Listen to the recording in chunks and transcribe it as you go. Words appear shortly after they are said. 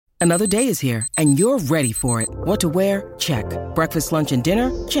Another day is here, and you're ready for it. What to wear? Check. Breakfast, lunch, and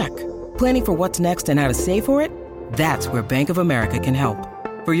dinner? Check. Planning for what's next and how to save for it? That's where Bank of America can help.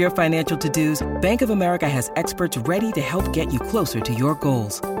 For your financial to-dos, Bank of America has experts ready to help get you closer to your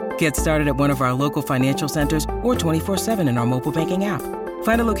goals. Get started at one of our local financial centers or 24/7 in our mobile banking app.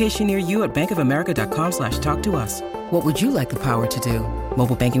 Find a location near you at bankofamerica.com/talktous. What would you like the power to do?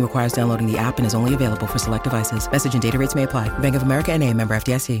 Mobile banking requires downloading the app and is only available for select devices. Message and data rates may apply. Bank of America N.A., member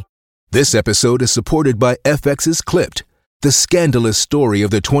FDIC. This episode is supported by FX's Clipped, the scandalous story of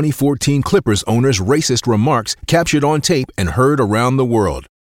the 2014 Clippers owner's racist remarks captured on tape and heard around the world.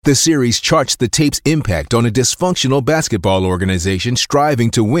 The series charts the tape's impact on a dysfunctional basketball organization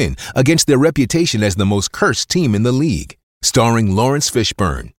striving to win against their reputation as the most cursed team in the league. Starring Lawrence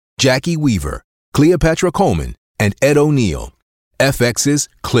Fishburne, Jackie Weaver, Cleopatra Coleman, and Ed O'Neill. FX's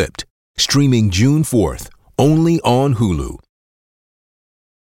Clipped, streaming June 4th, only on Hulu.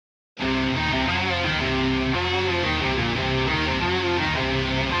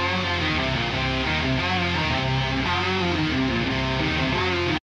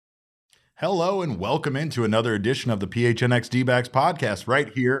 Hello and welcome into another edition of the PHNX D-Backs podcast right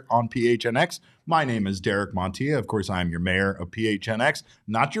here on PHNX. My name is Derek Montilla. Of course, I'm your mayor of PHNX,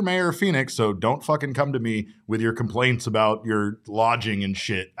 not your mayor of Phoenix, so don't fucking come to me with your complaints about your lodging and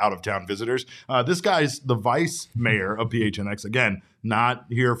shit out-of-town visitors. This guy's the vice mayor of PHNX. Again, not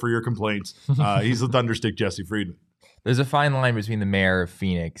here for your complaints. He's the Thunderstick Jesse Friedman. There's a fine line between the mayor of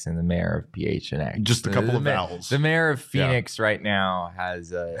Phoenix and the mayor of PHNX. Just a couple of vowels. The mayor of Phoenix right now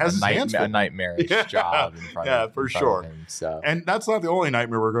has a nightmarish job in front of him. For sure. So. And that's not the only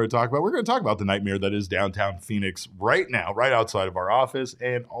nightmare we're going to talk about. We're going to talk about the nightmare that is downtown Phoenix right now, right outside of our office,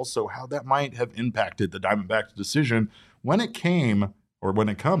 and also how that might have impacted the Diamondbacks' decision when it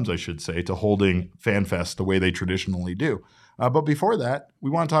comes, I should say, to holding FanFest the way they traditionally do. But before that,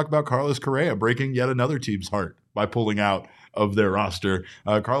 we want to talk about Carlos Correa breaking yet another team's heart by pulling out of their roster.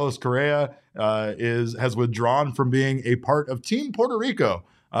 Carlos Correa has withdrawn from being a part of Team Puerto Rico.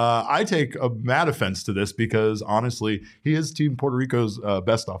 I take a mad offense to this because, honestly, he is Team Puerto Rico's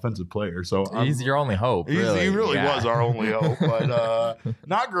best offensive player. So he's your only hope. He really was our only hope, but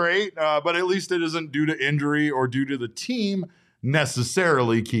not great. But at least it isn't due to injury or due to the team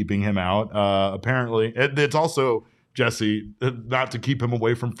necessarily keeping him out. Apparently, it's also Jesse, not to keep him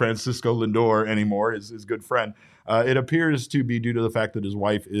away from Francisco Lindor anymore, his good friend. It appears to be due to the fact that his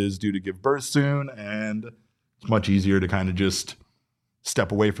wife is due to give birth soon, and it's much easier to kind of just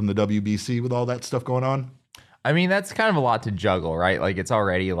step away from the WBC with all that stuff going on. I mean, that's kind of a lot to juggle, right? Like, it's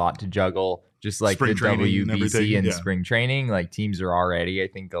already a lot to juggle, just like spring the WBC and yeah. spring training. Like, teams are already, I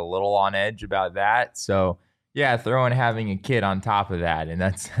think, a little on edge about that. So, yeah, having a kid on top of that, and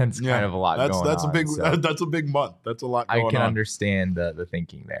that's kind of a lot going on. That's a big month. That's a lot going on. I can understand the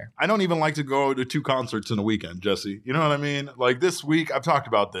thinking there. I don't even like to go to 2 concerts in a weekend, Jesse. You know what I mean? Like this week, I've talked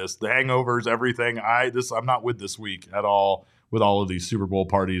about this, the hangovers, everything. I'm not with this week at all with all of these Super Bowl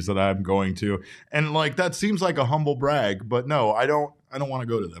parties that I'm going to. And like that seems like a humble brag, but no, I don't want to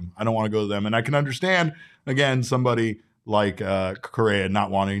go to them. I don't want to go to them. And I can understand, again, somebody like Correa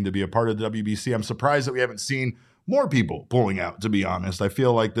not wanting to be a part of the WBC. I'm surprised that we haven't seen more people pulling out, to be honest. I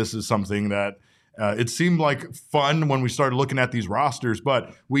feel like this is something that it seemed like fun when we started looking at these rosters,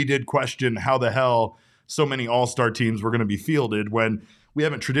 but we did question how the hell so many all-star teams were going to be fielded when we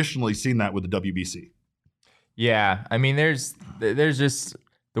haven't traditionally seen that with the WBC. Yeah, I mean, there's just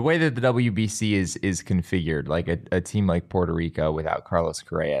the way that the WBC is configured, like a team like Puerto Rico without Carlos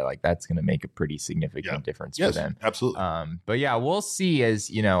Correa, like that's going to make a pretty significant difference for them. Absolutely. But yeah, we'll see as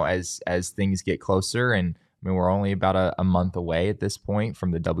things get closer. And I mean, we're only about a month away at this point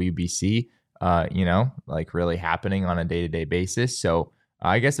from the WBC, like really happening on a day-to-day basis. So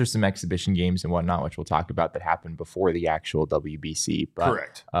I guess there's some exhibition games and whatnot, which we'll talk about, that happen before the actual WBC. But,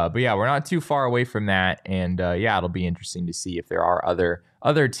 correct. But yeah, we're not too far away from that. And it'll be interesting to see if there are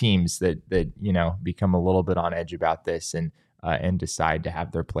other teams that become a little bit on edge about this and decide to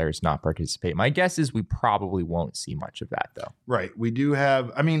have their players not participate. My guess is we probably won't see much of that, though. Right. We do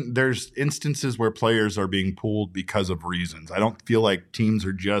have, there's instances where players are being pulled because of reasons. I don't feel like teams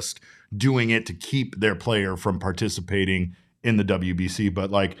are just doing it to keep their player from participating in the WBC.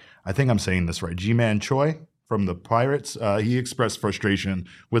 But I think I'm saying this right. Ji-Man Choi from the Pirates, he expressed frustration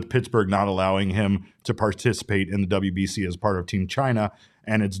with Pittsburgh not allowing him to participate in the WBC as part of Team China,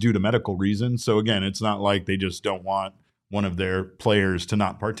 and it's due to medical reasons. So again, it's not like they just don't want one of their players to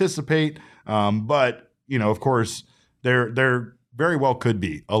not participate. But, of course, there very well could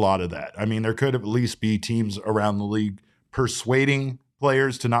be a lot of that. I mean, there could at least be teams around the league persuading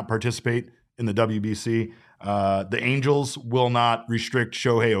players to not participate in the WBC. The Angels will not restrict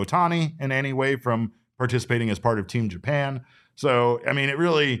Shohei Ohtani in any way from participating as part of Team Japan. So, I mean, it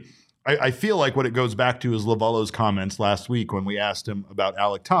really, I feel like what it goes back to is Lovello's comments last week when we asked him about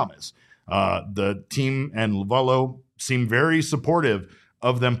Alek Thomas. The team and Lovello seem very supportive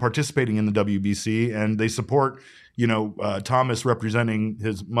of them participating in the WBC, and they support, Thomas representing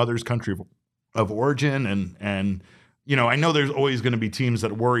his mother's country of origin. And I know there's always going to be teams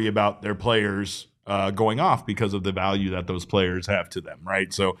that worry about their players going off because of the value that those players have to them,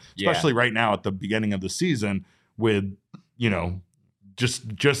 right? So especially right now at the beginning of the season with,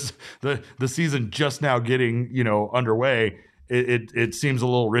 just the season just now getting, underway, it seems a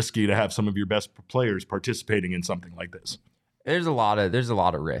little risky to have some of your best players participating in something like this. There's a lot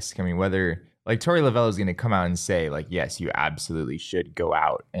of risk. I mean, whether like Torey Lovello is going to come out and say like, yes, you absolutely should go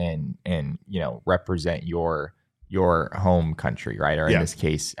out and represent your home country, right? Or in this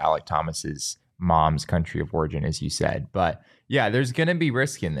case, Alek Thomas's mom's country of origin, as you said. But yeah, there's going to be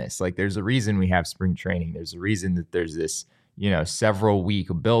risk in this. Like, there's a reason we have spring training. There's a reason that there's this, several week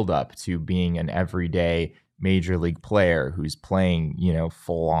buildup to being an everyday major league player who's playing,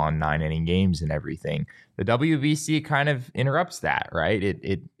 full on 9-inning games and everything. The WBC kind of interrupts that, right?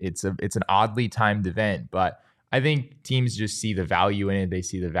 It's an oddly timed event, but I think teams just see the value in it. They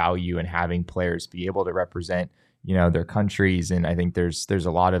see the value in having players be able to represent, their countries. And I think there's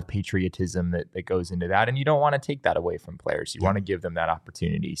a lot of patriotism that goes into that. And you don't want to take that away from players. You want to give them that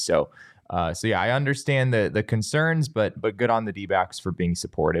opportunity. So yeah, I understand the concerns, but good on the D-backs for being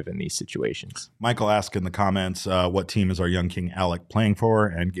supportive in these situations. Michael asked in the comments, what team is our young king Alek playing for?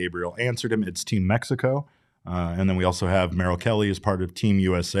 And Gabriel answered him, it's Team Mexico. And then we also have Merrill Kelly as part of Team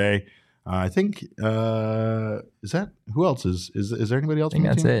USA. I think, is that, who else is there anybody else? I think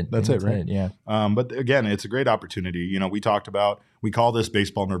that's team? it. That's it, right? Yeah. But again, it's a great opportunity. We call this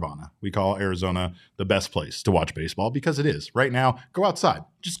baseball nirvana. We call Arizona the best place to watch baseball because it is. Right now, go outside.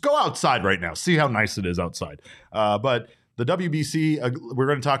 Just go outside right now. See how nice it is outside. But the WBC, we're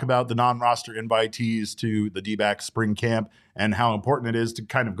going to talk about the non-roster invitees to the D-backs spring camp and how important it is to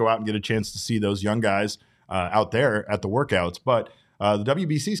kind of go out and get a chance to see those young guys out there at the workouts. But the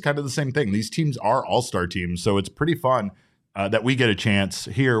WBC is kind of the same thing. These teams are all-star teams, so it's pretty fun that we get a chance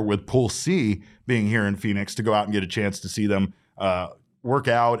here with Pool C being here in Phoenix to go out and get a chance to see them work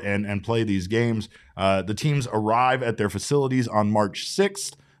out and play these games. The teams arrive at their facilities on March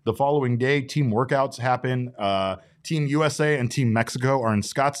 6th. The following day, team workouts happen. Team USA and Team Mexico are in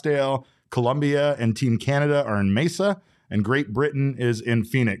Scottsdale. Colombia and Team Canada are in Mesa. And Great Britain is in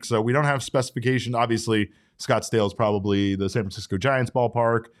Phoenix. So we don't have specification. Obviously, Scottsdale is probably the San Francisco Giants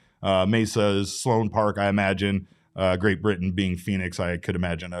ballpark. Mesa is Sloan Park, I imagine. Great Britain being Phoenix, I could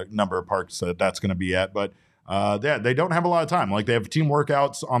imagine a number of parks that's going to be at. But they don't have a lot of time. Like, they have team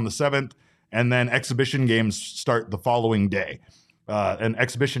workouts on the 7th, and then exhibition games start the following day. And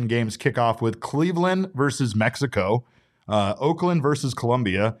exhibition games kick off with Cleveland versus Mexico, Oakland versus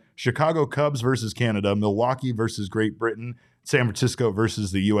Colombia, Chicago Cubs versus Canada, Milwaukee versus Great Britain, San Francisco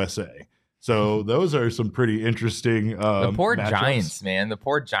versus the USA. So those are some pretty interesting the poor matchups. Giants, man. The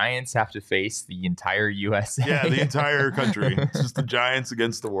poor Giants have to face the entire USA. Yeah, the entire country. It's just the Giants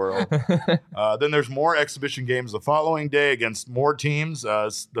against the world. Then there's more exhibition games the following day against more teams.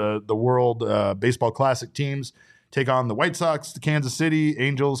 The World Baseball Classic teams take on the White Sox, the Kansas City,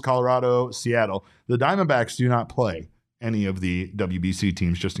 Angels, Colorado, Seattle. The Diamondbacks do not play any of the WBC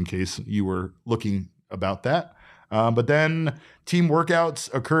teams, just in case you were looking about that. But then team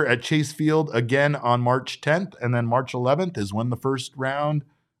workouts occur at Chase Field again on March 10th, and then March 11th is when the first round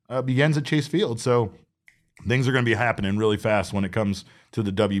begins at Chase Field. So things are going to be happening really fast when it comes to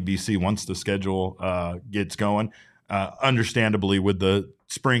the WBC once the schedule gets going. Understandably, with the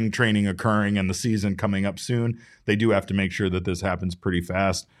spring training occurring and the season coming up soon, they do have to make sure that this happens pretty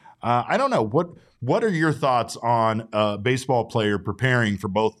fast. I don't know. What are your thoughts on a baseball player preparing for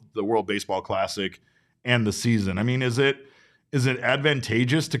both the World Baseball Classic and the season? I mean, is it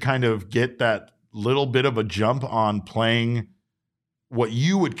advantageous to kind of get that little bit of a jump on playing what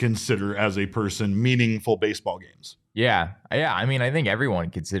you would consider as a person meaningful baseball games? Yeah. I mean, I think everyone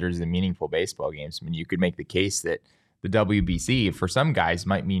considers the meaningful baseball games. I mean, you could make the case that the WBC for some guys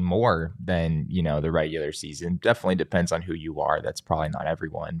might mean more than, the regular season. Definitely depends on who you are. That's probably not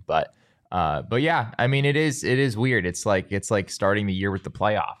everyone, but yeah, I mean, it is weird. It's like starting the year with the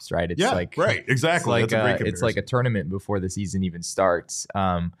playoffs, right? It's right. Exactly. It's like a tournament before the season even starts.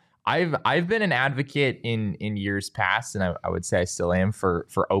 I've been an advocate in years past, and I would say I still am for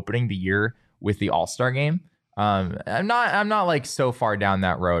opening the year with the All-Star game. I'm not like so far down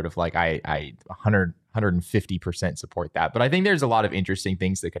that road of like I 150% support that. But I think there's a lot of interesting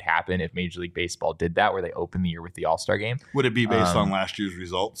things that could happen if Major League Baseball did that, where they open the year with the All-Star game. Would it be based on last year's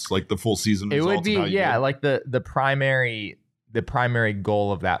results, like the full season it results? It would be, yeah, like the primary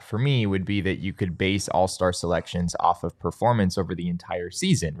goal of that for me would be that you could base all-star selections off of performance over the entire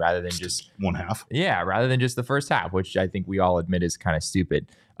season rather than just one half. Yeah, rather than just the first half, which I think we all admit is kind of stupid.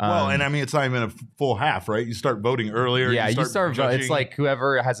 Well, and I mean, it's not even a full half, right? You start voting earlier. Yeah, you start it's like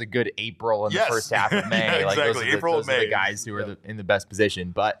whoever has a good April in the first half of May. Yeah, like exactly. Those are the guys who are in the best position.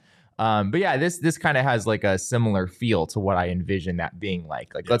 But yeah, this kind of has like a similar feel to what I envision that being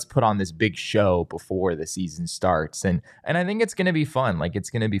like. Like, let's put on this big show before the season starts. And I think it's going to be fun. Like, it's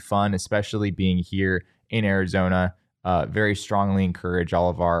going to be fun, especially being here in Arizona. Very strongly encourage all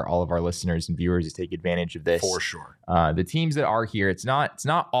of our listeners and viewers to take advantage of this. For sure. The teams that are here, it's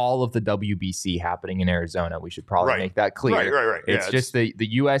not all of the WBC happening in Arizona. We should probably make that clear. Right. It's just the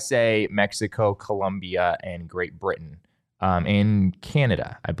USA, Mexico, Colombia, and Great Britain. And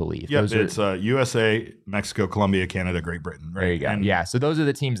Canada, I believe. Yeah, it's USA, Mexico, Colombia, Canada, Great Britain. Right? There you go. And yeah, so those are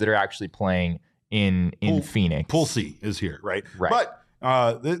the teams that are actually playing in Phoenix. Pool C is here, right? Right. But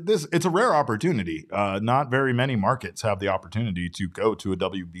it's a rare opportunity. Not very many markets have the opportunity to go to a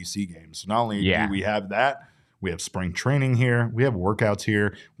WBC game. So not only do we have that, we have spring training here, we have workouts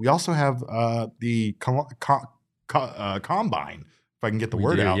here. We also have the combine, if I can get the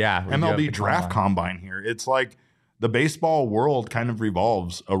word out. Yeah, MLB draft combine here. It's like the baseball world kind of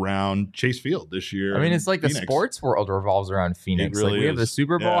revolves around Chase Field this year. I mean, it's like Phoenix. The sports world revolves around Phoenix. It really we have the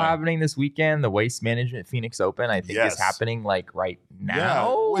Super Bowl happening this weekend. The Waste Management Phoenix Open, I think, is happening like right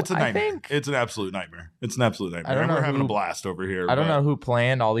now. Yeah, it's a nightmare. It's an absolute nightmare. We're having a blast over here. I don't know who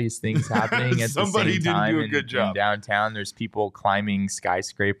planned all these things happening at the same time. Somebody didn't do a good job. In downtown, there's people climbing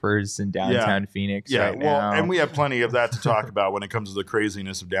skyscrapers in downtown Phoenix right now. And we have plenty of that to talk about when it comes to the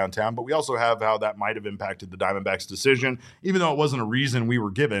craziness of downtown. But we also have how that might have impacted the Diamondbacks' decision, even though it wasn't a reason we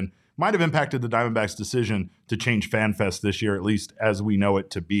were given, might have impacted the Diamondbacks' decision to change FanFest this year, at least as we know it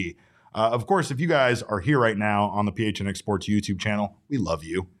to be. Of course, if you guys are here right now on the PHNX Sports YouTube channel, we love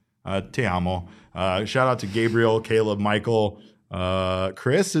you. Te amo. Shout out to Gabriel, Caleb, Michael.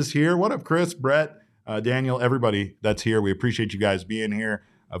 Chris is here. What up, Chris? Brett, Daniel, everybody that's here. We appreciate you guys being here.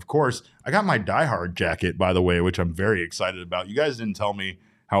 Of course, I got my Die Hard jacket, by the way, which I'm very excited about. You guys didn't tell me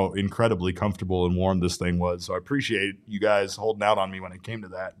how incredibly comfortable and warm this thing was. So I appreciate you guys holding out on me when it came to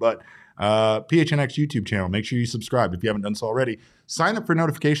that. But PHNX YouTube channel, make sure you subscribe if you haven't done so already. Sign up for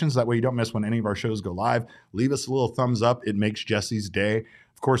notifications. That way you don't miss when any of our shows go live. Leave us a little thumbs up. It makes Jesse's day.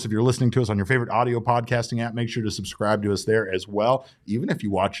 Of course, if you're listening to us on your favorite audio podcasting app, make sure to subscribe to us there as well. Even if you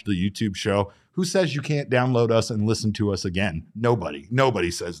watch the YouTube show, who says you can't download us and listen to us again?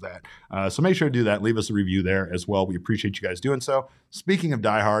 Nobody says that. So make sure to do that. Leave us a review there as well. We appreciate you guys doing so. Speaking of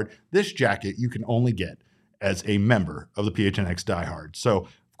Die Hard, this jacket you can only get as a member of the PHNX Die Hard. So,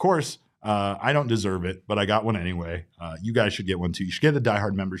 of course, I don't deserve it, but I got one anyway. You guys should get one too. You should get the Die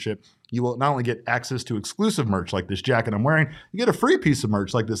Hard membership. You will not only get access to exclusive merch like this jacket I'm wearing, you get a free piece of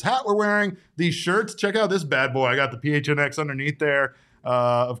merch like this hat we're wearing, these shirts. Check out this bad boy. I got the PHNX underneath there.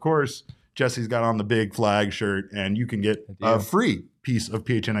 Of course, Jesse's got on the big flag shirt, and you can get a free piece of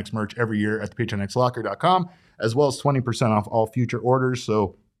PHNX merch every year at thephnxlocker.com, as well as 20% off all future orders.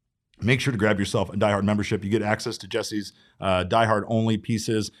 So make sure to grab yourself a Die Hard membership. You get access to Jesse's Die Hard only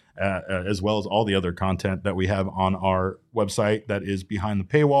pieces, as well as all the other content that we have on our website that is behind the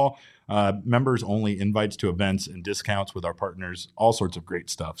paywall. Members only invites to events and discounts with our partners, all sorts of great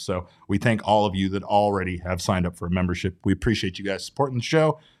stuff. So we thank all of you that already have signed up for a membership. We appreciate you guys supporting the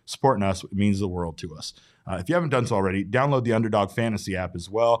show, supporting us. It means the world to us. If you haven't done so already, download the Underdog Fantasy app as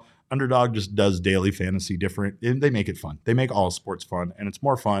well. Underdog just does daily fantasy different, and they make it fun. They make all sports fun, and it's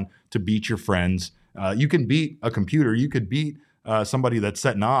more fun to beat your friends. You can beat a computer. You could beat somebody that's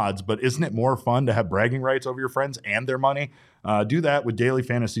setting odds, but isn't it more fun to have bragging rights over your friends and their money? Do that with daily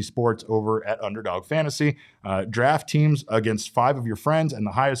fantasy sports over at Underdog Fantasy. Draft teams against 5 of your friends and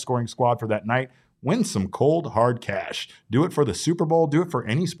the highest scoring squad for that night. Win some cold, hard cash. Do it for the Super Bowl. Do it for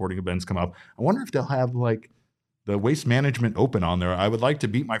any sporting events come up. I wonder if they'll have like the Waste Management Open on there. I would like to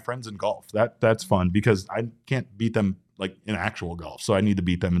beat my friends in golf. That's fun because I can't beat them like in actual golf. So I need to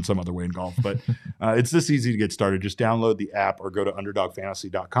beat them in some other way in golf. But it's this easy to get started. Just download the app or go to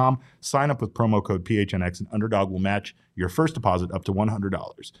underdogfantasy.com. Sign up with promo code PHNX and Underdog will match your first deposit up to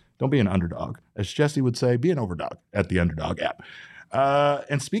 $100. Don't be an underdog. As Jesse would say, be an overdog at the Underdog app.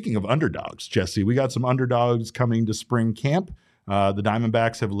 And speaking of underdogs, Jesse, we got some underdogs coming to spring camp. The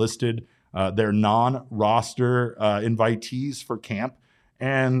Diamondbacks have listed their non-roster invitees for camp.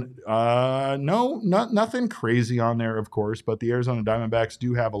 And nothing crazy on there, of course, but the Arizona Diamondbacks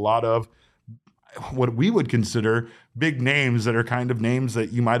do have a lot of, what we would consider big names that are kind of names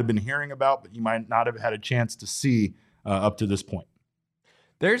that you might have been hearing about, but you might not have had a chance to see up to this point.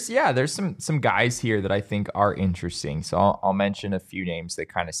 There's some guys here that I think are interesting. So I'll mention a few names that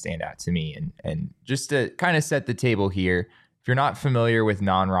kind of stand out to me. And just to kind of set the table here, if you're not familiar with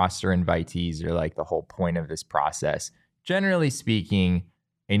non-roster invitees or like the whole point of this process, generally speaking,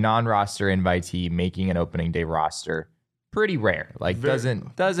 a non-roster invitee making an opening day roster, pretty rare. Like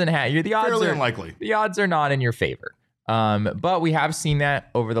doesn't have the odds fairly are unlikely. The odds are not in your favor. But we have seen that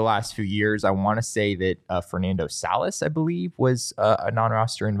over the last few years. I want to say that Fernando Salas, I believe, was a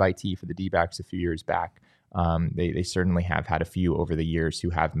non-roster invitee for the D-backs a few years back. They certainly have had a few over the years who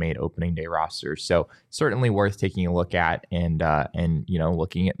have made opening day rosters. So certainly worth taking a look at and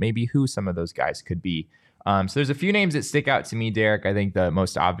looking at maybe who some of those guys could be. So there's a few names that stick out to me, Derek. I think the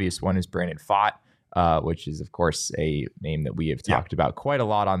most obvious one is Brandon Pfaadt. Which is, of course, a name that we have talked about quite a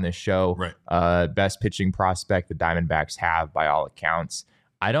lot on this show. Right. Best pitching prospect the Diamondbacks have by all accounts.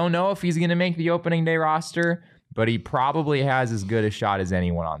 I don't know if he's going to make the opening day roster, but he probably has as good a shot as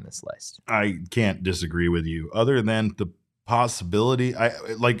anyone on this list. I can't disagree with you. Other than the possibility, I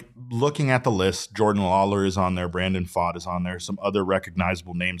like looking at the list. Jordan Lawler is on there. Brandon Pfaadt is on there. Some other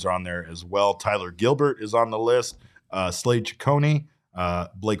recognizable names are on there as well. Tyler Gilbert is on the list. Slade Ciccone,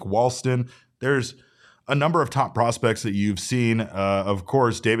 Blake Walston. There's a number of top prospects that you've seen. Of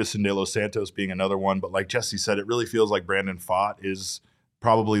course, Davison De Los Santos being another one. But like Jesse said, it really feels like Brandon Pfaadt is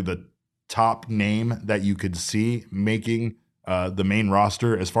probably the top name that you could see making the main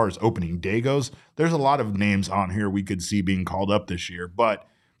roster as far as opening day goes. There's a lot of names on here we could see being called up this year. But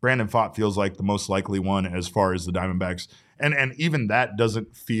Brandon Pfaadt feels like the most likely one as far as the Diamondbacks. And even that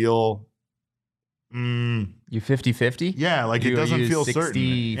doesn't feel... You 50-50? Yeah, like it doesn't feel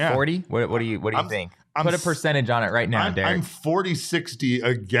 60, certain. 60-40? What do you think? Put a percentage on it right now, Derek. I'm 40-60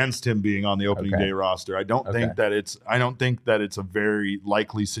 against him being on the opening day roster. I don't think that it's a very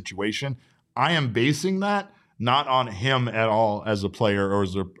likely situation. I am basing that not on him at all as a player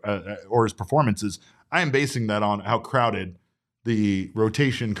or his performances. I am basing that on how crowded the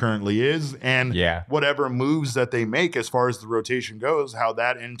rotation currently is and whatever moves that they make as far as the rotation goes, how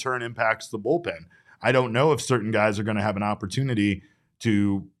that in turn impacts the bullpen. I don't know if certain guys are going to have an opportunity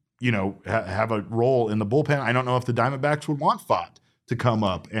to, have a role in the bullpen. I don't know if the Diamondbacks would want Pfaadt to come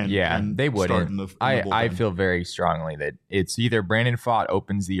up and they wouldn't. Start in the I feel very strongly that it's either Brandon Pfaadt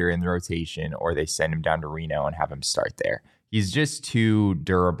opens the year in the rotation or they send him down to Reno and have him start there. He's just too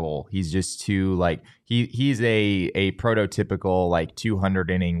durable. He's just too he's a prototypical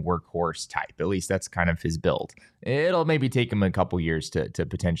 200 inning workhorse type. At least that's kind of his build. It'll maybe take him a couple years to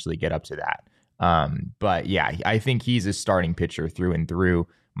potentially get up to that. But yeah, I think he's a starting pitcher through and through.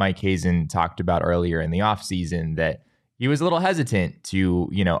 Mike Hazen talked about earlier in the offseason that he was a little hesitant to,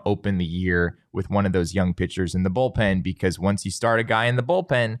 open the year with one of those young pitchers in the bullpen, because once you start a guy in the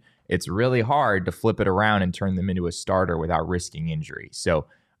bullpen, it's really hard to flip it around and turn them into a starter without risking injury. So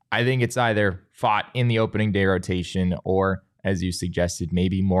I think it's either Pfaadt in the opening day rotation or, as you suggested,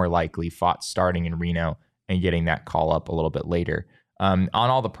 maybe more likely Pfaadt starting in Reno and getting that call up a little bit later. On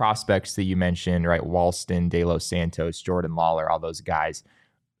all the prospects that you mentioned, right, Walston, De Los Santos, Jordan Lawler, all those guys,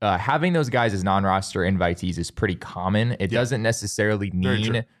 having those guys as non-roster invitees is pretty common. It doesn't necessarily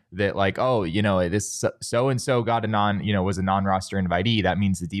mean that this so-and-so got was a non-roster invitee. That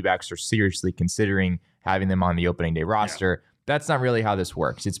means the D-backs are seriously considering having them on the opening day roster. That's not really how this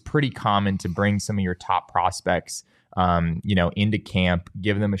works. It's pretty common to bring some of your top prospects, into camp,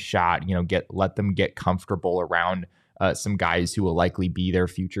 give them a shot, let them get comfortable around some guys who will likely be their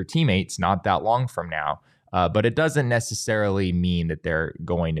future teammates not that long from now. But it doesn't necessarily mean that they're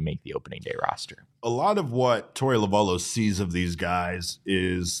going to make the opening day roster. A lot of what Torey Lovullo sees of these guys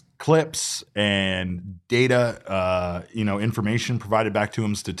is clips and data, information provided back to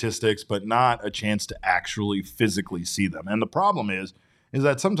him, statistics, but not a chance to actually physically see them. And the problem is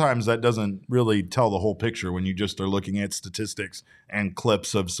that sometimes that doesn't really tell the whole picture when you just are looking at statistics and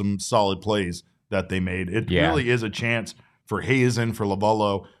clips of some solid plays that they made. It really is a chance for Hazen, for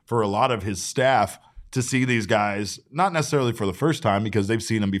Lovullo, for a lot of his staff to see these guys, not necessarily for the first time because they've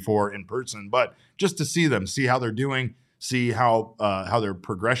seen them before in person, but just to see them, see how they're doing, see how their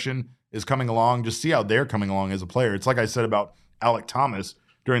progression is coming along, just see how they're coming along as a player. It's like I said about Alek Thomas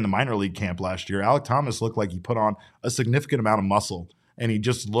during the minor league camp last year. Alek Thomas looked like he put on a significant amount of muscle, and he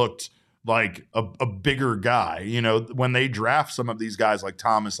just looked like a bigger guy. When they draft some of these guys like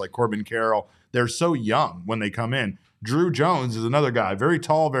Thomas, like Corbin Carroll, they're so young when they come in. Drew Jones is another guy, very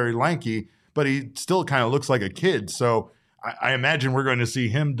tall, very lanky, but he still kind of looks like a kid. So I imagine we're going to see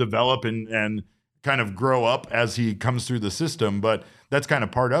him develop and kind of grow up as he comes through the system, but that's kind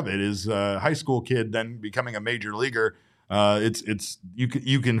of part of it is a high school kid then becoming a major leaguer.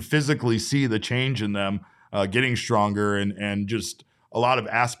 You can physically see the change in them getting stronger and just a lot of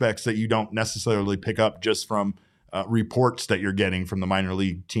aspects that you don't necessarily pick up just from reports that you're getting from the minor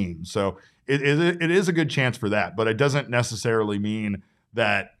league team. So it is a good chance for that, but it doesn't necessarily mean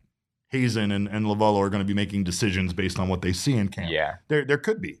that Hazen and Lovello are going to be making decisions based on what they see in camp. Yeah. There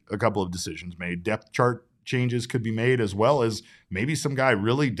could be a couple of decisions made. Depth chart changes could be made, as well as maybe some guy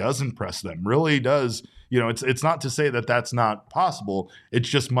really does impress them, really does. It's not to say that that's not possible. It's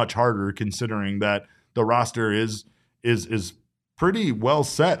just much harder considering that the roster is pretty well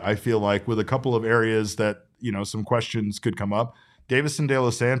set, I feel like, with a couple of areas that, some questions could come up. Davison De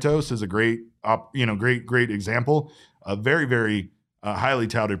Los Santos is a great example. A very, very highly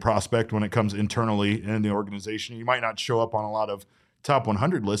touted prospect when it comes internally in the organization. He might not show up on a lot of top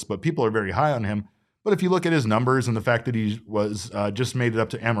 100 lists, but people are very high on him. But if you look at his numbers and the fact that he was just made it up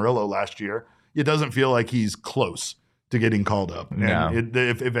to Amarillo last year, it doesn't feel like he's close to getting called up. No. And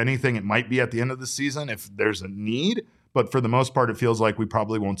if anything, it might be at the end of the season if there's a need. But for the most part, it feels like we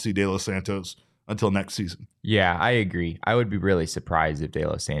probably won't see De Los Santos until next season. Yeah, I agree. I would be really surprised if De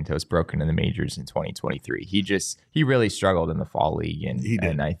Los Santos broke into the majors in 2023. He really struggled in the fall league,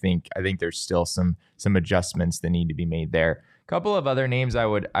 and I think there's still some adjustments that need to be made there. A couple of other names I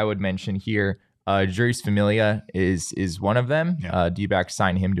would mention here. Jeurys Familia is one of them. Yeah. D-backs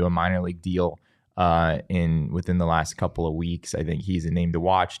signed him to a minor league deal within the last couple of weeks. I think he's a name to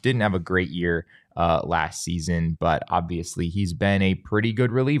watch. Didn't have a great year last season, but obviously he's been a pretty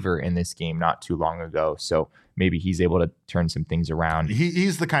good reliever in this game not too long ago. So maybe he's able to turn some things around.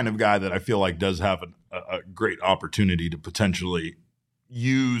 He's the kind of guy that I feel like does have a great opportunity to potentially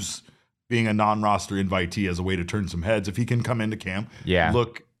use being a non-roster invitee as a way to turn some heads. If he can come into camp,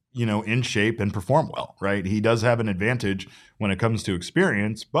 look, in shape and perform well, right? He does have an advantage when it comes to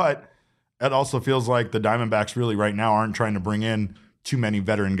experience, but it also feels like the Diamondbacks really right now aren't trying to bring in too many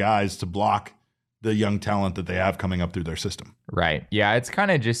veteran guys to block the young talent that they have coming up through their system. Right. Yeah, it's kind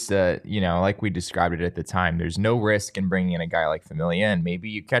of just, like we described it at the time, there's no risk in bringing in a guy like Familia, and maybe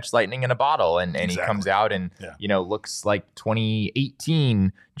you catch lightning in a bottle and he comes out and, looks like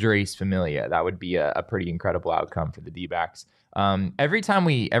 2018 Jeurys Familia. That would be a pretty incredible outcome for the D-backs. Every time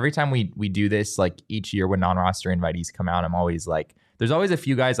we do this, like each year when non-roster invitees come out, I'm always like, there's always a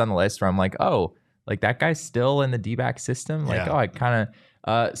few guys on the list where I'm like, oh, like that guy's still in the D-back system. Like, I kind of,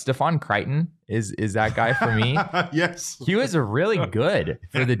 Stephon Crichton is that guy for me. Yes. He was really good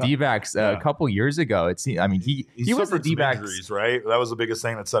for the D-backs a couple years ago. He was the D-backs injuries, right? That was the biggest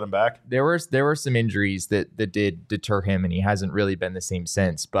thing that set him back. There were some injuries that did deter him, and he hasn't really been the same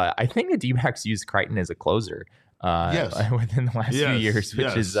since. But I think the D-backs used Crichton as a closer within the last few years,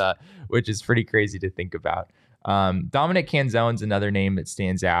 which is pretty crazy to think about. Dominic Canzone's another name that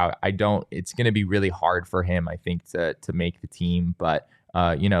stands out. It's going to be really hard for him, I think, to make the team, but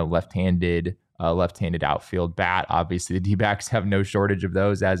left-handed outfield bat. Obviously, the D-backs have no shortage of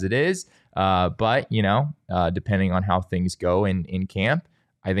those as it is. But depending on how things go in camp,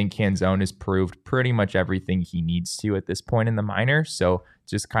 I think Canzone has proved pretty much everything he needs to at this point in the minors. So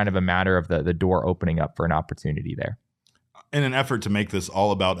it's just kind of a matter of the door opening up for an opportunity there. In an effort to make this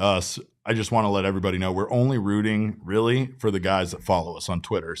all about us, I just want to let everybody know we're only rooting really for the guys that follow us on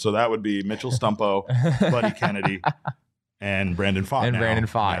Twitter. So that would be Mitchell Stumpo, Buddy Kennedy, and Brandon Fott.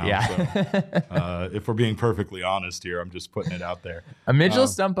 So, if we're being perfectly honest here, I'm just putting it out there. Mitchell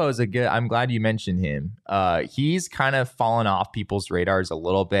Stumpo is I'm glad you mentioned him. He's kind of fallen off people's radars a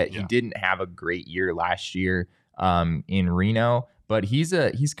little bit. He didn't have a great year last year in Reno, but he's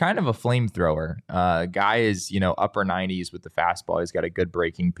kind of a flamethrower. Guy is, upper 90s with the fastball. He's got a good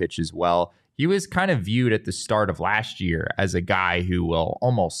breaking pitch as well. He was kind of viewed at the start of last year as a guy who will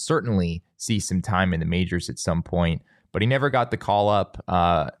almost certainly see some time in the majors at some point, but he never got the call up.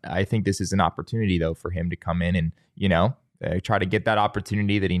 I think this is an opportunity, though, for him to come in and, try to get that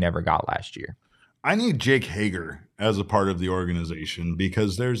opportunity that he never got last year. I need Jake Hager as a part of the organization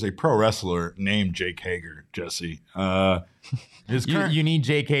because there's a pro wrestler named Jake Hager, Jesse. You need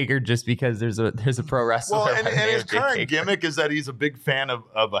Jake Hager just because there's a pro wrestler. Well, and his current gimmick is that he's a big fan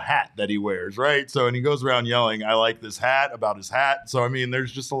of a hat that he wears, right? So, and he goes around yelling, "I like this hat," about his hat. So, I mean,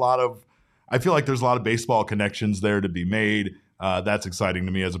 there's just I feel like there's a lot of baseball connections there to be made. That's exciting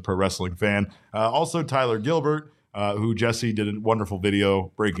to me as a pro wrestling fan. Also, Tyler Gilbert, who Jesse did a wonderful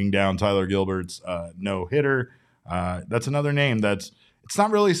video breaking down Tyler Gilbert's no-hitter. That's another name it's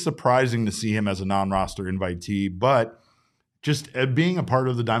not really surprising to see him as a non-roster invitee, but just being a part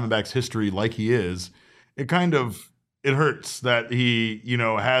of the Diamondbacks history like he is, it hurts that he,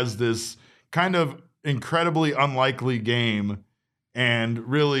 has this kind of incredibly unlikely game and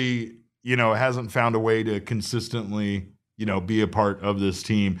really, hasn't found a way to consistently, be a part of this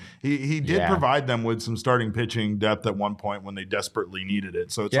team. He did provide them with some starting pitching depth at one point when they desperately needed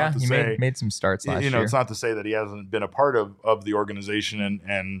it. So it's not to say made some starts last year. It's not to say that he hasn't been a part of the organization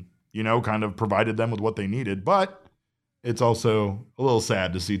and kind of provided them with what they needed. But it's also a little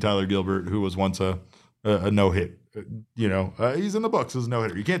sad to see Tyler Gilbert, who was once a no-hit. He's in the books as a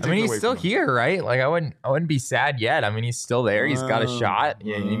no-hitter. You can't take it away he's still here, right? Like I wouldn't be sad yet. I mean, he's still there. He's got a shot.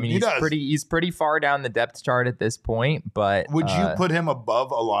 He's pretty far down the depth chart at this point. But would you put him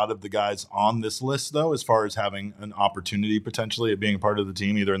above a lot of the guys on this list, though, as far as having an opportunity potentially of being a part of the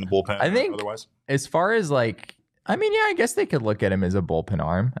team, either in the bullpen or otherwise? As far as I guess they could look at him as a bullpen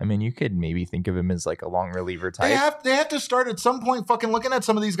arm. I mean, you could maybe think of him as like a long reliever type. They have to start at some point fucking looking at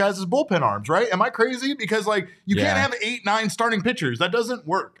some of these guys as bullpen arms, right? Am I crazy? Because you can't have 8-9 starting pitchers. That doesn't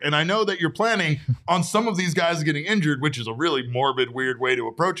work. And I know that you're planning on some of these guys getting injured, which is a really morbid, weird way to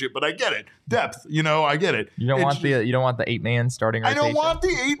approach it. But I get it. Depth, I get it. You don't want the 8-man starting rotation. I don't want the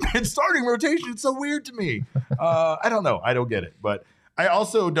 8-man starting rotation. It's so weird to me. I don't know. I don't get it. But I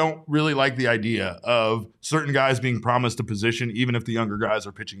also don't really like the idea of certain guys being promised a position, even if the younger guys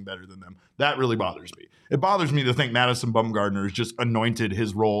are pitching better than them. That really bothers me. It bothers me to think Madison Bumgarner has just anointed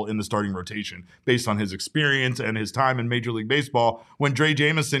his role in the starting rotation based on his experience and his time in Major League Baseball, when Dre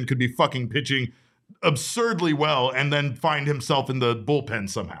Jameson could be fucking pitching absurdly well and then find himself in the bullpen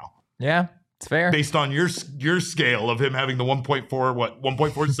somehow. Yeah. It's fair. Based on your scale of him having the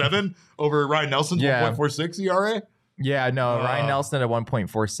 1.47 over Ryan Nelson's 1.46 ERA? Yeah, no, Ryan Nelson at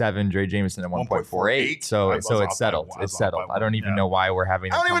 1.47, Dre Jameson at 1.48. So it's settled. It's settled. I don't even know why we're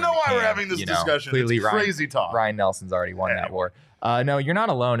having. I don't even know why we're having this discussion. Clearly, it's crazy talk. Ryan Nelson's already won that war. No, you're not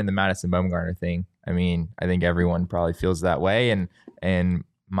alone in the Madison Bumgarner thing. I mean, I think everyone probably feels that way, and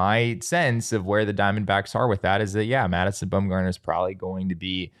my sense of where the Diamondbacks are with that is that Madison Bumgarner is probably going to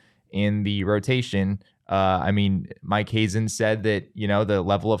be in the rotation. I mean, Mike Hazen said that the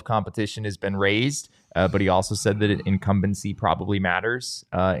level of competition has been raised. But he also said that incumbency probably matters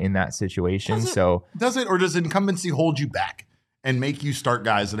in that situation. Does it, or does incumbency hold you back and make you start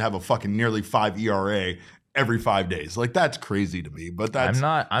guys that have a fucking nearly 5 ERA every 5 days? Like, that's crazy to me. But I'm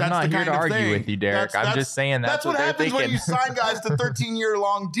not here to argue with you, Derek. I'm just saying that's what happens when you sign guys to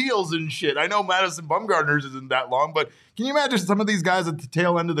 13-year-long deals and shit. I know Madison Bumgarner's isn't that long, but can you imagine some of these guys at the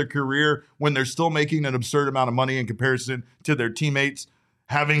tail end of their career when they're still making an absurd amount of money in comparison to their teammates,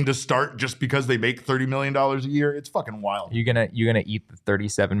 having to start just because they make $30 million a year? It's fucking wild. You gonna eat the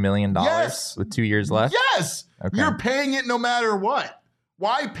 $37 million with 2 years left? Yes. Okay. You're paying it no matter what.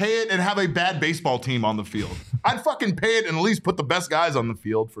 Why pay it and have a bad baseball team on the field? I'd fucking pay it and at least put the best guys on the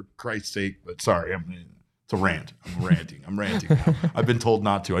field, for Christ's sake. But sorry, it's a rant. I'm ranting now. I've been told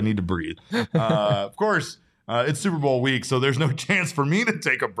not to. I need to breathe. Of course, it's Super Bowl week, so there's no chance for me to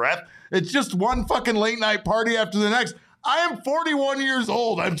take a breath. It's just one fucking late night party after the next. I am 41 years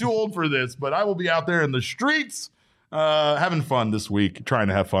old. I'm too old for this, but I will be out there in the streets having fun this week, trying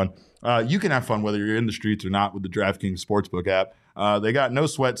to have fun. You can have fun whether you're in the streets or not with the DraftKings Sportsbook app. They got no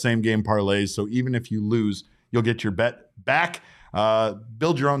sweat same game parlays, so even if you lose, you'll get your bet back.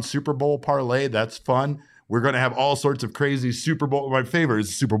 Build your own Super Bowl parlay. That's fun. We're going to have all sorts of crazy Super Bowl. My favorite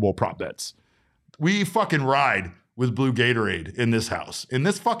is Super Bowl prop bets. We fucking ride with Blue Gatorade in this house. In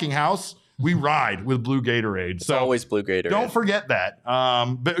this fucking house, we ride with Blue Gatorade. It's always Blue Gatorade. Don't forget that.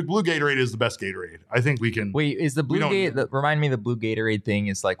 But Blue Gatorade is the best Gatorade. I think we can. Wait, is the Blue Gatorade? Remind me, the Blue Gatorade thing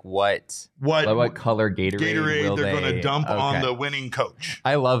is like what color Gatorade they're going to dump on the winning coach.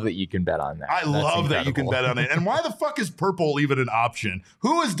 I love that you can bet on that. That's love incredible. That you can bet on it. And why the fuck is purple even an option?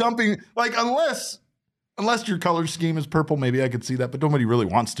 Who is dumping? Like, unless your color scheme is purple, maybe I could see that. But nobody really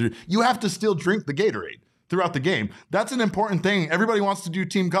wants to. You have to still drink the Gatorade throughout the game. That's an important thing. Everybody wants to do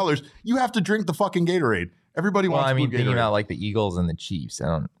team colors. You have to drink the fucking Gatorade. Everybody wants Blue Gatorade. Thinking about like the Eagles and the Chiefs, I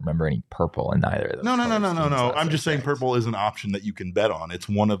don't remember any purple in either of those. No. I'm just saying purple is an option that you can bet on. It's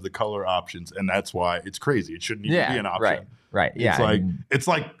one of the color options, and that's why it's crazy. It shouldn't even be an option. Right. Yeah. It's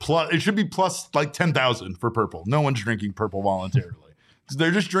like plus. It should be plus like 10,000 for purple. No one's drinking purple voluntarily.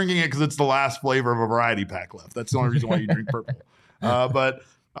 They're just drinking it because it's the last flavor of a variety pack left. That's the only reason why you drink purple. But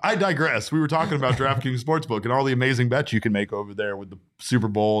I digress. We were talking about DraftKings Sportsbook and all the amazing bets you can make over there with the Super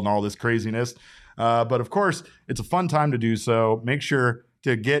Bowl and all this craziness. But of course, it's a fun time to do so. Make sure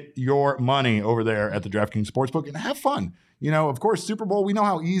to get your money over there at the DraftKings Sportsbook and have fun. Of course, Super Bowl, we know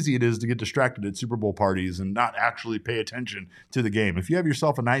how easy it is to get distracted at Super Bowl parties and not actually pay attention to the game. If you have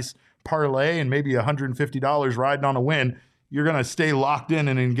yourself a nice parlay and maybe $150 riding on a win, you're going to stay locked in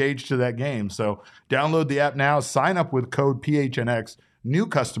and engaged to that game. So download the app now, sign up with code PHNX. New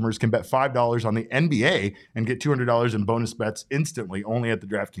customers can bet $5 on the NBA and get $200 in bonus bets instantly only at the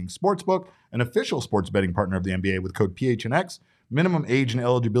DraftKings Sportsbook, an official sports betting partner of the NBA with code PHNX. Minimum age and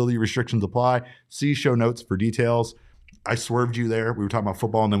eligibility restrictions apply. See show notes for details. I swerved you there. We were talking about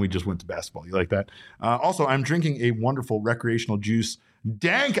football, and then we just went to basketball. You like that? Also, I'm drinking a wonderful recreational juice,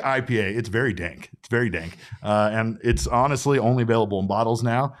 dank IPA. It's very dank. It's very dank. And it's honestly only available in bottles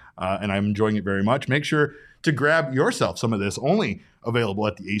now, and I'm enjoying it very much. Make sure to grab yourself some of this, only available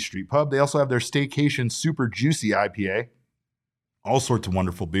at the 8th Street Pub. They also have their Staycation Super Juicy IPA. All sorts of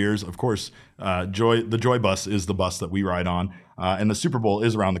wonderful beers. Of course, the Joy Bus is the bus that we ride on. And the Super Bowl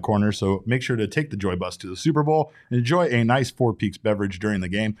is around the corner, so make sure to take the Joy Bus to the Super Bowl and enjoy a nice Four Peaks beverage during the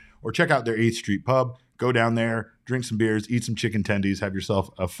game. Or check out their 8th Street Pub. Go down there, drink some beers, eat some chicken tendies, have yourself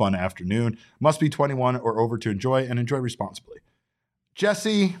a fun afternoon. Must be 21 or over to enjoy, and enjoy responsibly.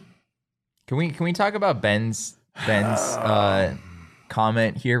 Jesse? Can we talk about Ben's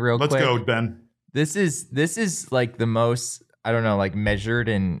comment here real quick? Let's go, Ben. This is like the most, I don't know, like measured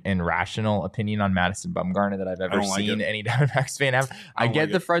and rational opinion on Madison Bumgarner that I've ever seen any Diamondbacks fan have. I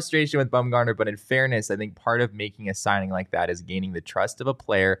get the frustration with Bumgarner, but in fairness, I think part of making a signing like that is gaining the trust of a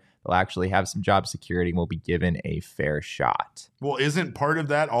player that'll actually have some job security and will be given a fair shot. Well, isn't part of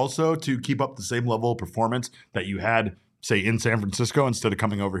that also to keep up the same level of performance that you had, say, in San Francisco, instead of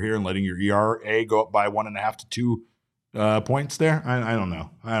coming over here and letting your ERA go up by 1.5 to 2 points there? I don't know.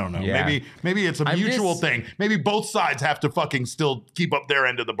 Yeah. Maybe it's a mutual thing. Maybe both sides have to fucking still keep up their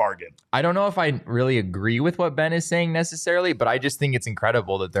end of the bargain. I don't know if I really agree with what Ben is saying necessarily, but I just think it's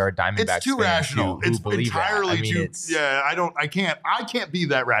incredible that there are Diamondbacks it's too fans rational. who It's believe entirely that. too. Yeah, I can't be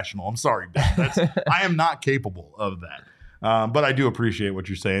that rational. I'm sorry, Ben. I am not capable of that. But I do appreciate what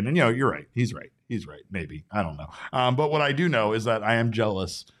you're saying, and you're right. He's right. Maybe, I don't know. But what I do know is that I am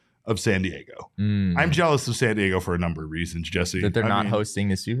jealous of San Diego. I'm jealous of San Diego for a number of reasons, Jesse. That they're not hosting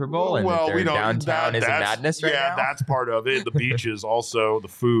the Super Bowl and that their downtown is in madness right now? Yeah, that's part of it. The beaches also, the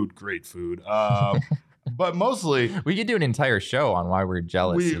food, great food. But mostly... We could do an entire show on why we're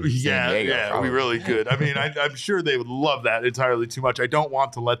jealous of San Diego. Yeah, we really could. I mean, I'm sure they would love that entirely too much. I don't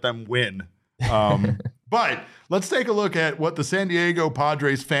want to let them win. But let's take a look at what the San Diego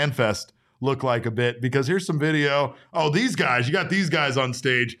Padres Fan Fest look like a bit, because here's some video. Oh, these guys, you got these guys on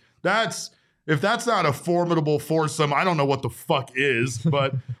stage. If that's not a formidable foursome, I don't know what the fuck is.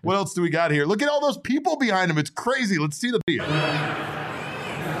 But what else do we got here? Look at all those people behind them. It's crazy. Let's see the video.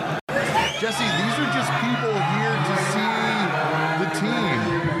 Jesse, these are just people here to see the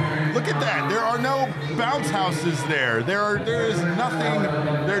team. Look at that. There are no bounce houses there. There is nothing.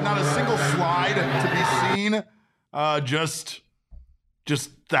 There's not a single slide to be seen. Just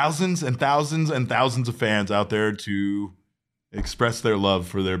thousands and thousands and thousands of fans out there to express their love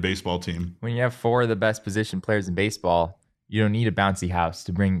for their baseball team. When you have 4 of the best position players in baseball, you don't need a bouncy house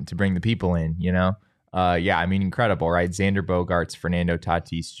to bring the people in, Yeah, I mean, incredible, right? Xander Bogaerts, Fernando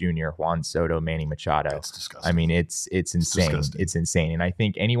Tatis Jr., Juan Soto, Manny Machado. That's disgusting. I mean, it's insane. It's insane. And I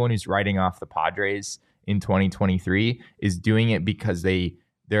think anyone who's writing off the Padres in 2023 is doing it because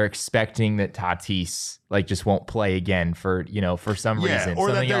they're expecting that Tatis just won't play again for some reason. Or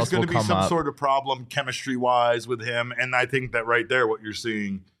something that there's going to be some sort of problem chemistry wise with him. And I think that right there, what you're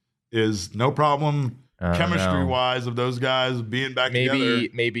seeing is no problem chemistry wise of those guys being back together.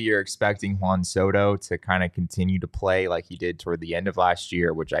 Maybe you're expecting Juan Soto to kind of continue to play like he did toward the end of last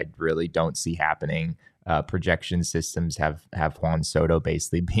year, which I really don't see happening. Projection systems have Juan Soto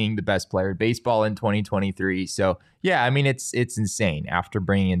basically being the best player in baseball in 2023. So yeah, I mean it's insane. After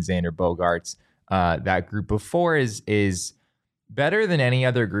bringing in Xander Bogaerts, that group of 4 is better than any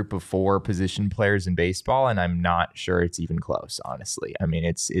other group of 4 position players in baseball, and I'm not sure it's even close. Honestly, I mean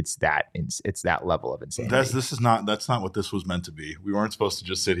it's that level of insanity. That's not what this was meant to be. We weren't supposed to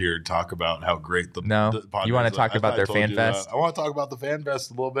just sit here and talk about how great the Padres. You want to talk about their Fan Fest? I want to talk about the Fan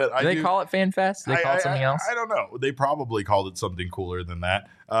Fest a little bit. Do they call it Fan Fest? Do they call it something else? I don't know. They probably called it something cooler than that.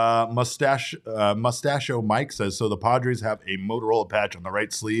 Mustachio Mike says, so the Padres have a Motorola patch on the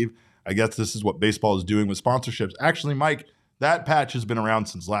right sleeve. I guess this is what baseball is doing with sponsorships. Actually, Mike, that patch has been around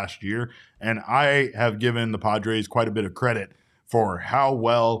since last year, and I have given the Padres quite a bit of credit for how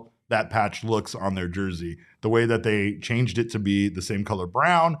well that patch looks on their jersey. The way that they changed it to be the same color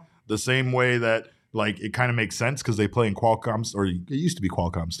brown, the same way that it kind of makes sense because they play in Qualcomm, or it used to be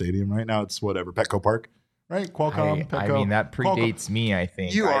Qualcomm Stadium. Right now it's whatever, Petco Park. Right? Qualcomm, Petco. I mean, that predates me, I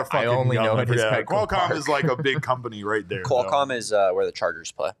think. You are fucking I only young. know it as Petco Qualcomm Park. is like a big company right there. Qualcomm is where the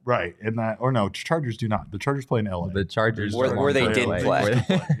Chargers play. Right. Chargers do not. The Chargers play in LA. The Chargers where they did play.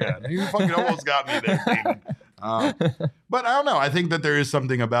 Yeah, you fucking almost got me there, David. But I don't know. I think that there is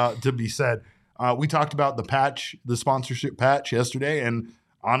something to be said We talked about the patch, the sponsorship patch yesterday, and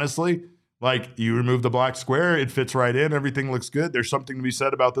honestly, like, you remove the black square, it fits right in. Everything looks good. There's something to be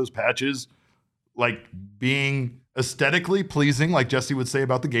said about those patches, like being aesthetically pleasing, like Jesse would say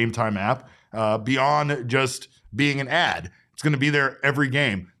about the Game Time app, beyond just being an ad. It's going to be there every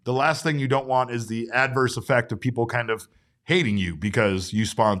game. The last thing you don't want is the adverse effect of people kind of hating you because you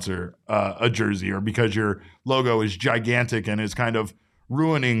sponsor a jersey, or because your logo is gigantic and is kind of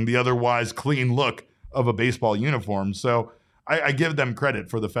ruining the otherwise clean look of a baseball uniform. So I give them credit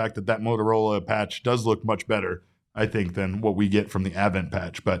for the fact that Motorola patch does look much better, I think, than what we get from the Advent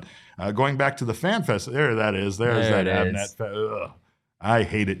patch. But going back to the FanFest, there's that Advent. Ugh. I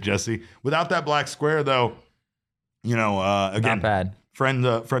hate it, Jesse. Without that black square, though, again, not bad. Friend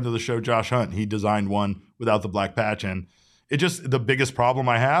of the show, Josh Hunt, he designed one without the black patch, and it just, the biggest problem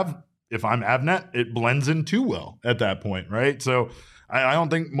I have, if I'm Avnet, it blends in too well at that point, right? So I don't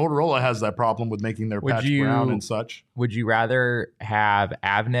think Motorola has that problem with making their patch brown and such. Would you rather have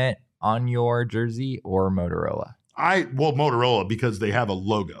Avnet on your jersey or Motorola? Motorola, because they have a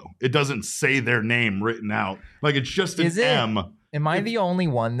logo. It doesn't say their name written out. Like, it's just an M. Am I the only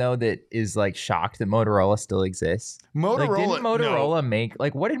one, though, that is like shocked that Motorola still exists? Didn't Motorola make,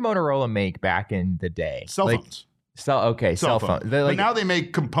 what did Motorola make back in the day? Cell phones. Cell phone. But now they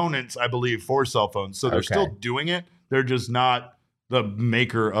make components, I believe, for cell phones. So they're still doing it. They're just not the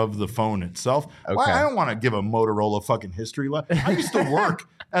maker of the phone itself. Okay. Well, I don't want to give a Motorola fucking history lesson. I used to work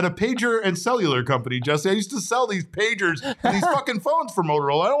at a pager and cellular company, Jesse. I used to sell these pagers and these fucking phones for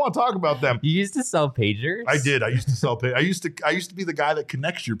Motorola. I don't want to talk about them. You used to sell pagers? I did. I used to sell pagers. I used to be the guy that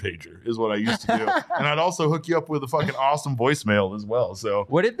connects your pager, is what I used to do. And I'd also hook you up with a fucking awesome voicemail as well. So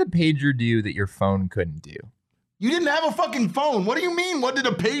what did the pager do that your phone couldn't do? You didn't have a fucking phone. What do you mean? What did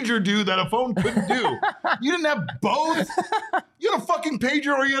a pager do that a phone couldn't do? You didn't have both. You had a fucking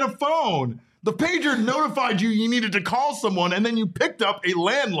pager or you had a phone. The pager notified you needed to call someone, and then you picked up a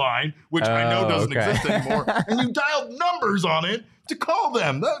landline, which I know doesn't exist anymore, and you dialed numbers on it to call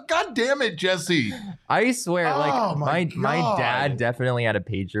them. God damn it, Jesse. I swear, my dad definitely had a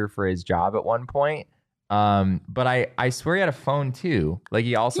pager for his job at one point. But I swear he had a phone too. Like,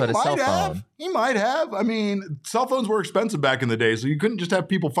 he also had a cell phone. He might have. I mean, cell phones were expensive back in the day, so you couldn't just have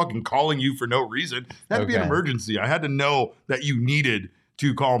people fucking calling you for no reason. It had to be an emergency. I had to know that you needed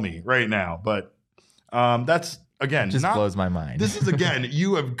to call me right now. But that's, again, just blows my mind. This is, again,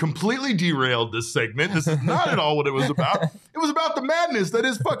 you have completely derailed this segment. This is not at all what it was about. It was about the madness that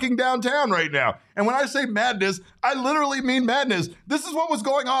is fucking downtown right now. And when I say madness, I literally mean madness. This is what was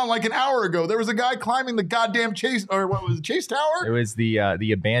going on like an hour ago. There was a guy climbing the goddamn Chase Tower? It was the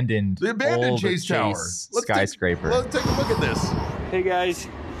abandoned Chase Tower skyscraper. Let's take a look at this. Hey guys,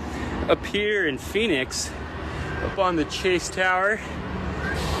 up here in Phoenix, up on the Chase Tower.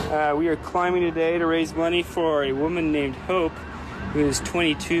 We are climbing today to raise money for a woman named Hope, who is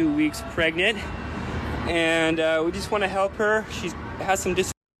 22 weeks pregnant. And we just want to help her. She has some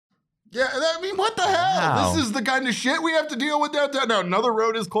Yeah, I mean, what the hell? Wow. This is the kind of shit we have to deal with downtown. Now, another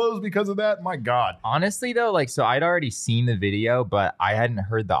road is closed because of that. My God. Honestly, though, so I'd already seen the video, but I hadn't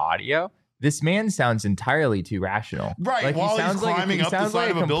heard the audio. This man sounds entirely too rational. Right, while he's climbing up the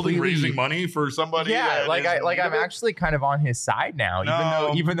side of a building raising money for somebody. Yeah, I'm actually kind of on his side now,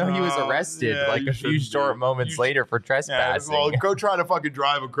 even though he was arrested a few short moments later for trespassing. Well, go try to fucking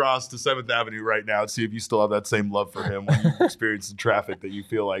drive across to 7th Avenue right now and see if you still have that same love for him when you experience the traffic that you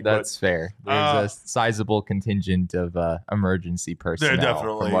feel like. That's fair. There's a sizable contingent of emergency personnel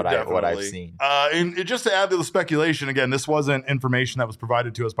from what I've seen. And just to add to the speculation, again, this wasn't information that was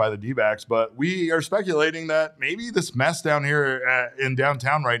provided to us by the D-backs, but we are speculating that maybe this mess down here in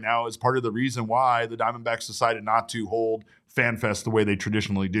downtown right now is part of the reason why the Diamondbacks decided not to hold FanFest the way they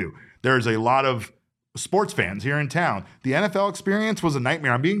traditionally do. There's a lot of sports fans here in town. The NFL experience was a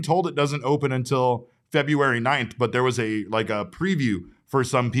nightmare. I'm being told it doesn't open until February 9th, but there was a preview for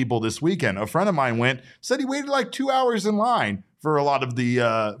some people this weekend. A friend of mine said he waited 2 hours in line for a lot of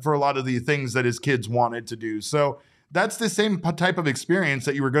the things that his kids wanted to do. So that's the same type of experience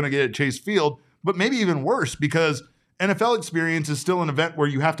that you were going to get at Chase Field, but maybe even worse, because NFL experience is still an event where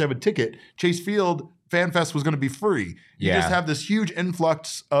you have to have a ticket. Chase Field FanFest was going to be free. You just have this huge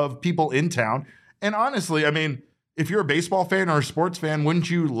influx of people in town. And honestly, I mean, if you're a baseball fan or a sports fan, wouldn't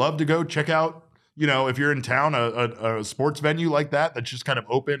you love to go check out, if you're in town, a sports venue like that that's just kind of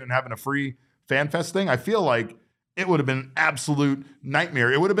open and having a free FanFest thing? I feel like it would have been an absolute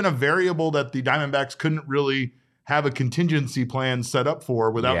nightmare. It would have been a variable that the Diamondbacks couldn't really have a contingency plan set up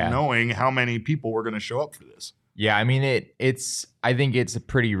for without knowing how many people were going to show up for this. Yeah, I mean, it's I think it's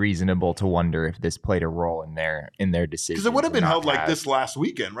pretty reasonable to wonder if this played a role in their decision. Because it would have been held like this last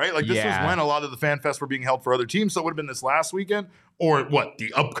weekend, right? Like this was when a lot of the fan fests were being held for other teams. So it would have been this last weekend, or what,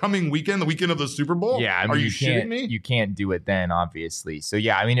 the upcoming weekend, the weekend of the Super Bowl? Yeah, I mean, are you shitting me? You can't do it then, obviously. So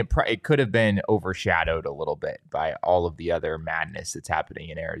yeah, I mean, it could have been overshadowed a little bit by all of the other madness that's happening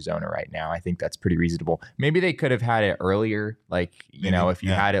in Arizona right now. I think that's pretty reasonable. Maybe they could have had it earlier, like if you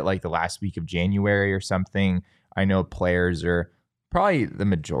had it like the last week of January or something. I know players are. Probably the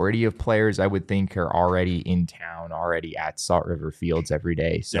majority of players, I would think, are already in town, already at Salt River Fields every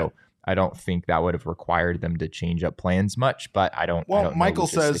day. So I don't think that would have required them to change up plans much, but I don't know Michael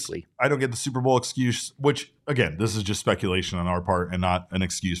says, I don't get the Super Bowl excuse, which, again, this is just speculation on our part and not an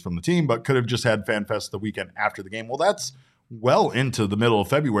excuse from the team, but could have just had Fan Fest the weekend after the game. Well, that's well into the middle of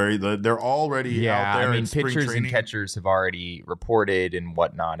February. They're already out there. I mean, spring pitchers training. and catchers have already reported and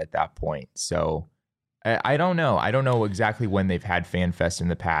whatnot at that point. So I don't know. I don't know exactly when they've had Fan Fest in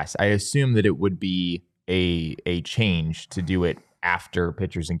the past. I assume that it would be a change to do it after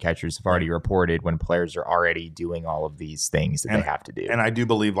pitchers and catchers have already reported, when players are already doing all of these things that they have to do. And I do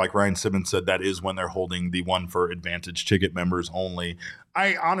believe, like Ryan Simmons said, that is when they're holding the one for Advantage ticket members only.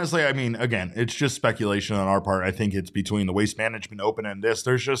 I mean, again, it's just speculation on our part. I think it's between the Waste Management Open and this.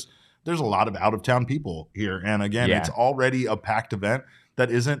 There's a lot of out-of-town people here. And again, it's already a packed event that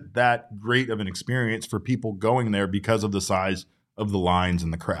isn't that great of an experience for people going there because of the size of the lines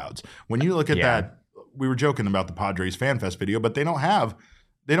and the crowds. When you look at that, we were joking about the Padres Fan Fest video, but they don't have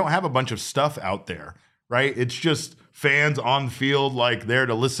a bunch of stuff out there, right? It's just fans on the field, like there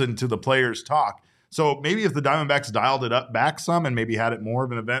to listen to the players talk. So maybe if the Diamondbacks dialed it up back some and maybe had it more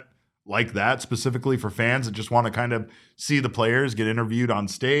of an event like that specifically for fans that just want to kind of see the players get interviewed on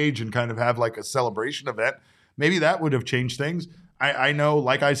stage and kind of have like a celebration event, maybe that would have changed things. I know,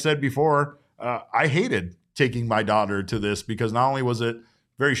 like I said before, I hated taking my daughter to this because not only was it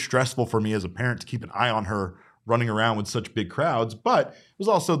very stressful for me as a parent to keep an eye on her running around with such big crowds, but it was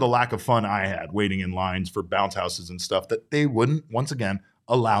also the lack of fun I had waiting in lines for bounce houses and stuff that they wouldn't, once again,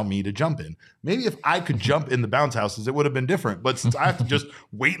 allow me to jump in. Maybe if I could jump in the bounce houses, it would have been different. But since I have to just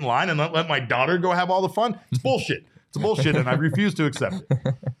wait in line and not let my daughter go have all the fun, it's bullshit. It's bullshit, and I refuse to accept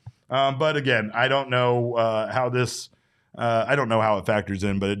it. But again, I don't know how this... I don't know how it factors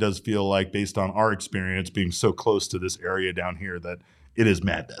in, but it does feel like, based on our experience being so close to this area down here, that it is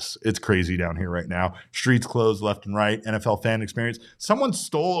madness. It's crazy down here right now. Streets closed left and right. NFL fan experience. Someone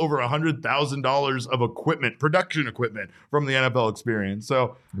stole over $100,000 of equipment, production equipment, from the NFL experience.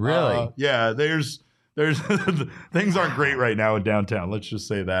 So really, there's things aren't great right now in downtown. Let's just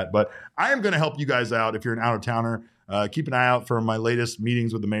say that. But I am going to help you guys out if you're an out-of-towner. Keep an eye out for my latest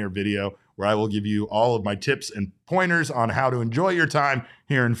Meetings with the Mayor video, where I will give you all of my tips and pointers on how to enjoy your time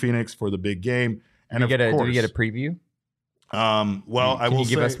here in Phoenix for the big game. And do we get a preview? Well, Can you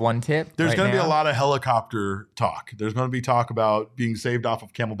give us one tip? There's going to be a lot of helicopter talk. There's going to be talk about being saved off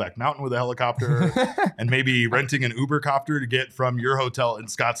of Camelback Mountain with a helicopter and maybe renting an Uber copter to get from your hotel in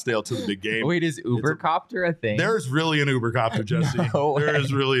Scottsdale to the big game. Wait, is Uber copter a thing? There's really an Uber copter, Jesse. There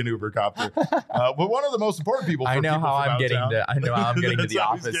is really an Uber copter. But one of the most important people for I know how I'm getting to the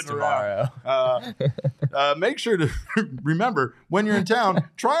office tomorrow. Make sure to remember, when you're in town,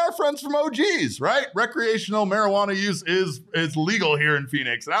 try our friends from OGs, right? Recreational marijuana use is legal here in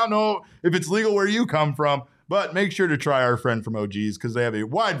Phoenix. And I don't know if it's legal where you come from, but make sure to try our friend from OGs, because they have a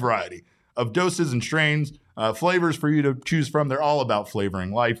wide variety of doses and strains, flavors for you to choose from. They're all about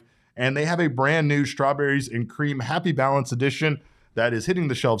flavoring life. And they have a brand new Strawberries and Cream Happy Balance edition that is hitting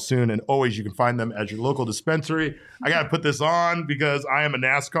the shelves soon. And always, you can find them at your local dispensary. I got to put this on because I am a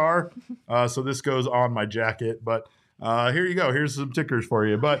NASCAR. So this goes on my jacket. But here you go. Here's some tickers for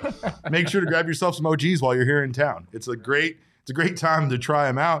you. But make sure to grab yourself some OGs while you're here in town. It's a great time to try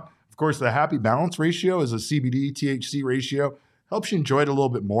them out. Of course, the Happy Balance ratio is a CBD THC ratio. Helps you enjoy it a little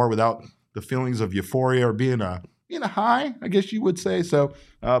bit more without the feelings of euphoria or being a high, I guess you would say. So,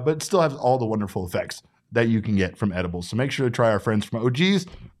 but it still has all the wonderful effects that you can get from edibles. So make sure to try our friends from OGs.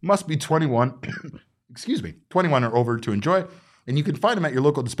 Must be 21, 21 or over to enjoy. And you can find them at your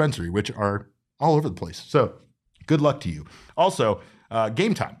local dispensary, which are all over the place. So good luck to you. Also,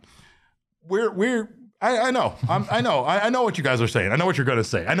 game time. I know what you guys are saying. I know what you're going to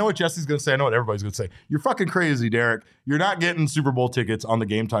say. I know what Jesse's going to say. I know what everybody's going to say. You're fucking crazy, Derek. You're not getting Super Bowl tickets on the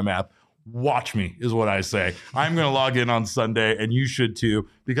Game Time app. Watch me is what I say. I'm going to log in on Sunday, and you should too,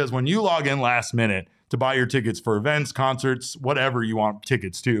 because when you log in last minute to buy your tickets for events, concerts, whatever you want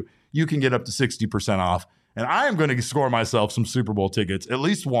tickets to, you can get up to 60% off. And I am going to score myself some Super Bowl tickets, at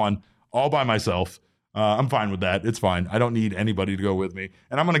least one, all by myself. I'm fine with that. It's fine. I don't need anybody to go with me.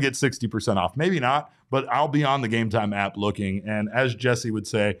 And I'm going to get 60% off. Maybe not, but I'll be on the Game Time app looking. And as Jesse would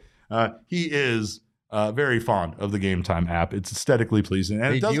say, he is very fond of the Game Time app. It's aesthetically pleasing.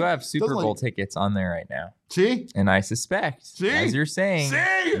 And they do have Super Bowl tickets on there right now. See? And I suspect, as you're saying,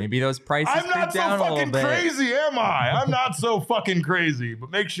 maybe those prices I'm not so fucking crazy, am I? I'm not so fucking crazy.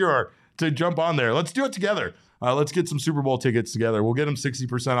 But make sure to jump on there. Let's do it together. Let's get some Super Bowl tickets together. We'll get them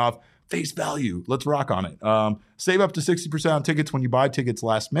 60% off face value. Let's rock on it. Save up to 60% on tickets when you buy tickets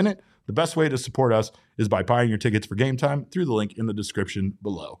last minute. The best way to support us is by buying your tickets for Game Time through the link in the description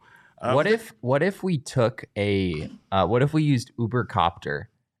below. What if we took what if we used Ubercopter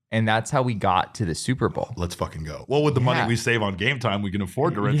and that's how we got to the Super Bowl? Let's fucking go. Well, with the money we save on Game Time, we can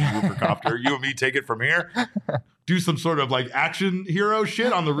afford to rent an Ubercopter. You and me take it from here. Do some sort of like action hero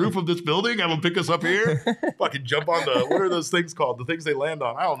shit on the roof of this building. Have them pick us up here. Fucking jump on what are those things called? The things they land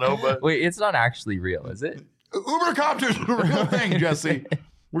on. I don't know, but wait, it's not actually real, is it? Ubercopter's a real thing, Jesse.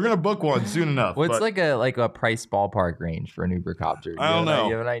 We're gonna book one soon enough. What's like a price ballpark range for an Ubercopter? I don't know.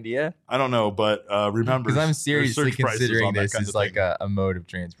 You have an idea? I don't know, but remember, because I'm seriously considering this as like a mode of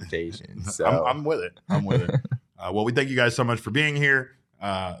transportation. So I'm with it. Well, we thank you guys so much for being here,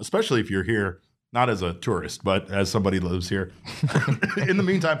 especially if you're here not as a tourist, but as somebody who lives here. In the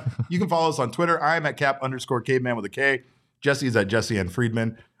meantime, you can follow us on Twitter. I'm at cap_caveman with a K. Jesse is at Jesse N.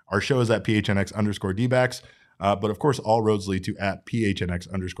 Friedman. Our show is at PHNX_DBacks. But of course, all roads lead to at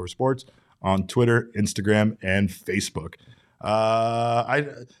PHNX_sports on Twitter, Instagram, and Facebook.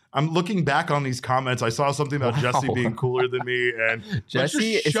 I'm looking back on these comments. I saw something about Jesse being cooler than me, and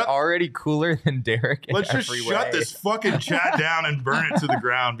Jesse is already cooler than Derek. Let's just shut this fucking chat down and burn it to the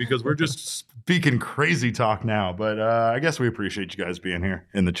ground because we're just speaking crazy talk now. But I guess we appreciate you guys being here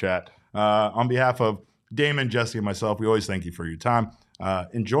in the chat. On behalf of Damon, Jesse, and myself, we always thank you for your time.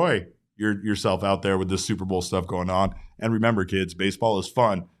 Enjoy yourself out there with this Super Bowl stuff going on. And remember, kids, baseball is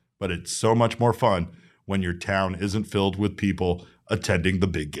fun, but it's so much more fun when your town isn't filled with people attending the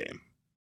big game.